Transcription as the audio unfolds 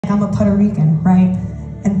I'm a Puerto Rican, right?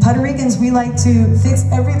 And Puerto Ricans, we like to fix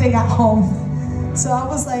everything at home. So I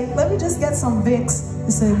was like, let me just get some Vicks.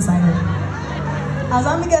 This is excited. I was,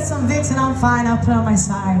 I'm gonna get some Vicks and I'm fine. I'll put it on my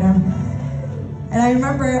side. And I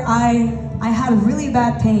remember I had really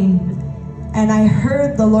bad pain, and I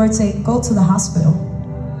heard the Lord say, go to the hospital.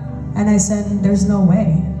 And I said, there's no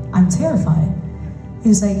way. I'm terrified. He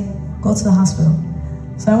was like, go to the hospital.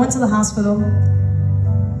 So I went to the hospital.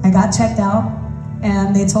 I got checked out,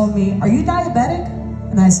 and they told me, are you diabetic?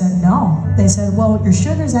 And I said, no. They said, well, your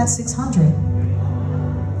sugar's at 600.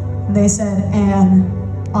 And they said, and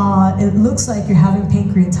it looks like you're having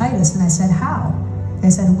pancreatitis. And I said, how? They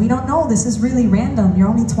said, we don't know. This is really random. You're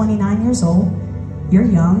only 29 years old. You're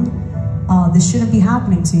young. This shouldn't be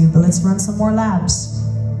happening to you, but let's run some more labs.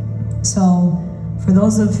 So for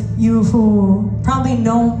those of you who probably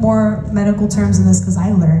know more medical terms in this, because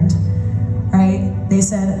I learned, right? They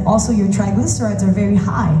said, also your triglycerides are very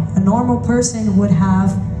high. A normal person would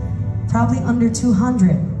have probably under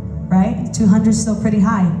 200, right? 200 is still pretty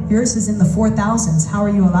high. Yours is in the 4,000s. How are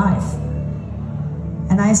you alive?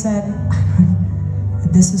 And I said,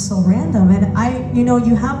 this is so random. And you know,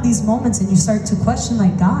 you have these moments and you start to question,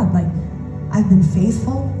 like, God, like, I've been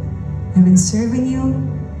faithful. I've been serving you.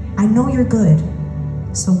 I know you're good.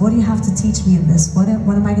 So what do you have to teach me in this? What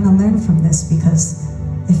am I gonna learn from this? Because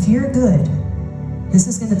if you're good, this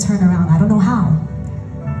is gonna turn around. I don't know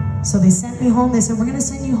how. So they sent me home. They said, we're gonna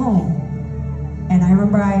send you home. And I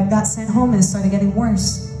remember I got sent home and it started getting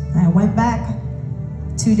worse. And I went back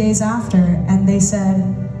 2 days after, and they said,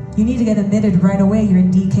 you need to get admitted right away. You're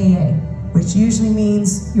in DKA, which usually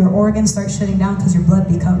means your organs start shutting down because your blood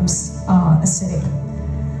becomes acidic.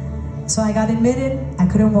 So I got admitted. I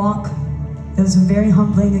couldn't walk. It was a very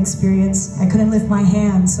humbling experience. I couldn't lift my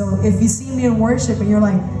hands. So if you see me in worship and you're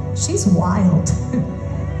like, she's wild.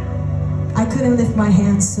 I couldn't lift my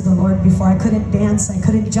hands to the Lord before. I couldn't dance. I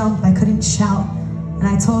couldn't jump. I couldn't shout. And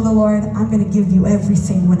I told the Lord, I'm going to give you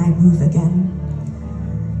everything when I move again.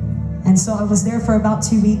 And so I was there for about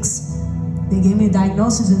 2 weeks. They gave me a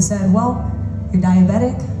diagnosis and said, well, you're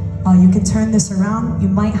diabetic. You can turn this around. You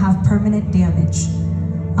might have permanent damage.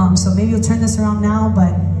 So maybe you'll turn this around now,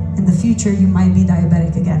 but in the future, you might be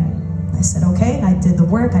diabetic again. I said, okay. And I did the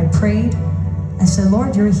work. I prayed. I said,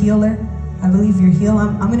 Lord, you're a healer. I believe you're healed.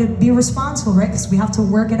 I'm going to be responsible, right? Because we have to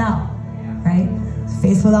work it out, right?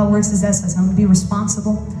 Faith without works is death. So I'm going to be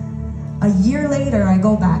responsible. A year later, I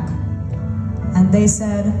go back. And they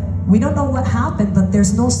said, we don't know what happened, but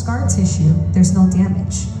there's no scar tissue. There's no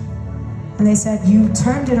damage. And they said, you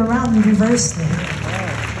turned it around. You reversed it.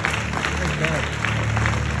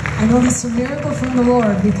 I know this is a miracle from the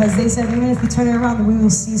Lord, because they said, even if you turn it around, we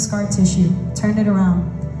will see scar tissue. Turn it around.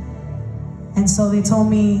 And so they told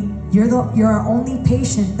me, you're our only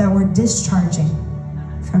patient that we're discharging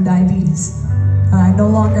from diabetes. And I no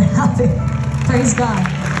longer have it. Praise God.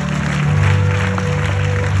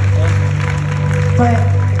 But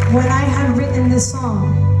when I had written this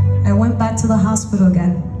song, I went back to the hospital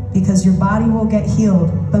again, because your body will get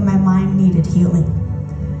healed, but my mind needed healing.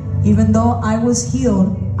 Even though I was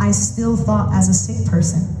healed, I still thought as a sick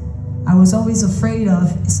person. I was always afraid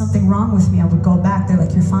of, is something wrong with me? I would go back, they're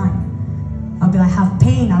like, you're fine. I'll be like, I have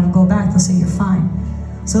pain, I would go back, they'll say, you're fine.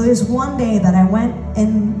 So there's one day that I went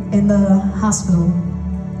in the hospital.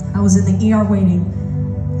 I was in the ER waiting,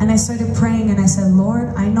 and I started praying, and I said,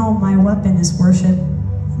 Lord, I know my weapon is worship,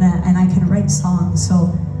 and I can write songs,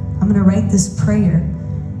 so I'm gonna write this prayer.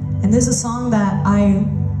 And there's a song that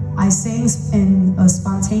I sang in a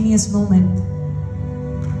spontaneous moment,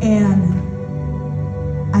 and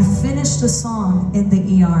I finished the song in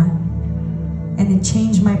the ER, and it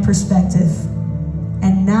changed my perspective.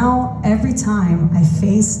 And now every time I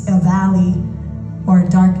face a valley or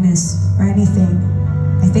darkness or anything,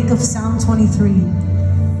 I think of Psalm 23.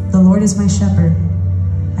 The Lord is my shepherd,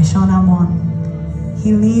 I shall not want.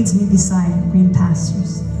 He leads me beside green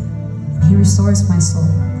pastures. He restores my soul.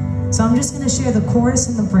 So I'm just going to share the chorus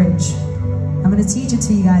and the bridge. I'm going to teach it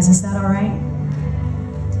to you guys. Is that all right?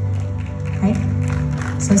 Right?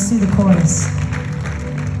 So let's do the chorus.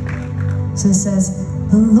 So it says,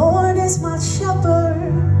 the Lord is my shepherd,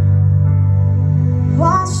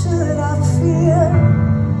 why should I fear?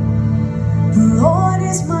 The Lord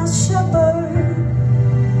is my shepherd,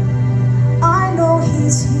 I know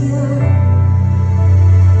He's here.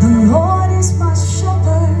 The Lord is my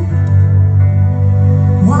shepherd,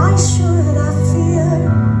 why should I fear?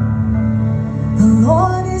 The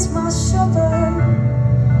Lord is my shepherd,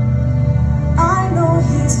 I know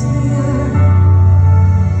He's here.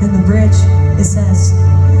 In the bridge, it says,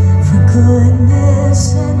 for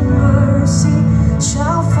goodness and mercy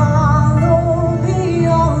shall follow me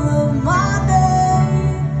all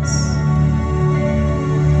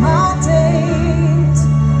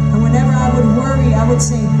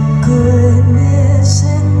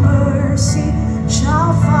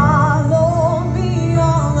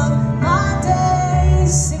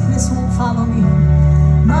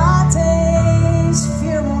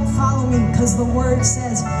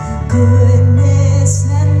Goodness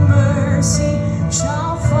and mercy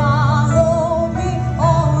shall follow me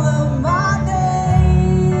all of my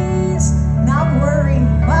days. Not worrying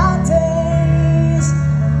my days.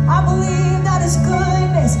 I believe that His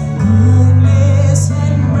goodness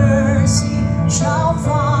and mercy shall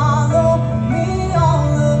follow me all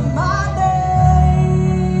of my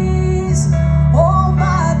days. All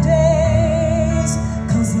my days.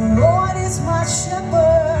 'Cause the Lord is my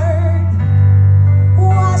shepherd.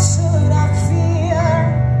 What should I fear?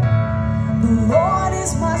 The Lord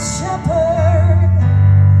is my shepherd,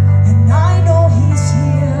 and I know He's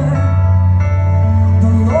here.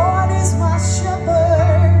 The Lord is my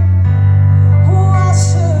shepherd. What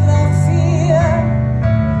should I fear?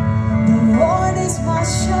 The Lord is my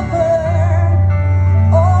shepherd.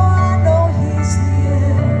 Oh, I know He's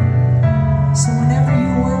near. So whenever you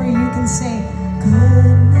worry, you can say,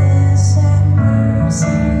 goodness and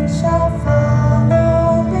mercy shall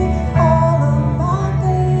follow me all of my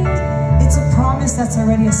days. It's a promise that's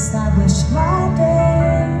already established. My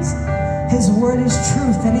days. His word is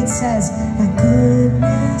truth, and it says that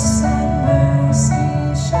goodness and mercy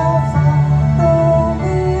shall follow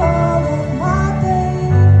me all of my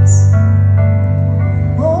days.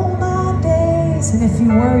 All my days. And if you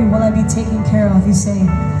worry, will I be taken care of? You say,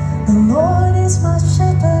 the Lord is my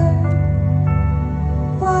shepherd.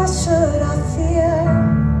 Why should I fear?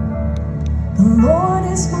 The Lord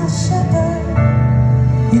is my shepherd.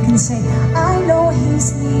 You can say, I know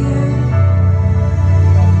He's near.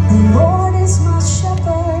 The Lord is my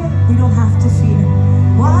shepherd. We don't have to fear.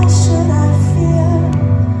 Why should I fear?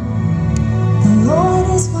 The Lord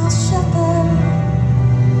is my shepherd.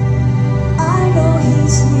 I know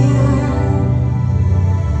He's near.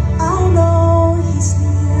 I know He's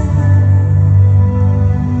near.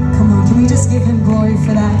 Come on, can we just give Him glory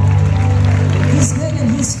for that? He's good and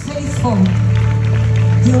He's faithful.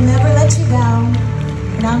 He'll never let you down.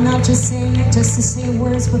 And I'm not just saying it just to say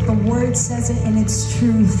words, but the word says it and it's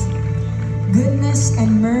truth. Goodness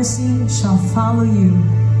and mercy shall follow you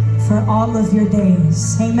for all of your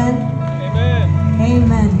days. Amen? Amen.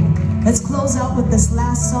 Amen. Let's close out with this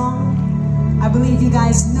last song. I believe you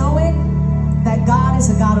guys know it, that God is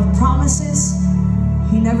a God of promises.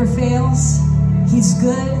 He never fails. He's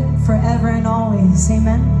good forever and always.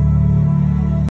 Amen.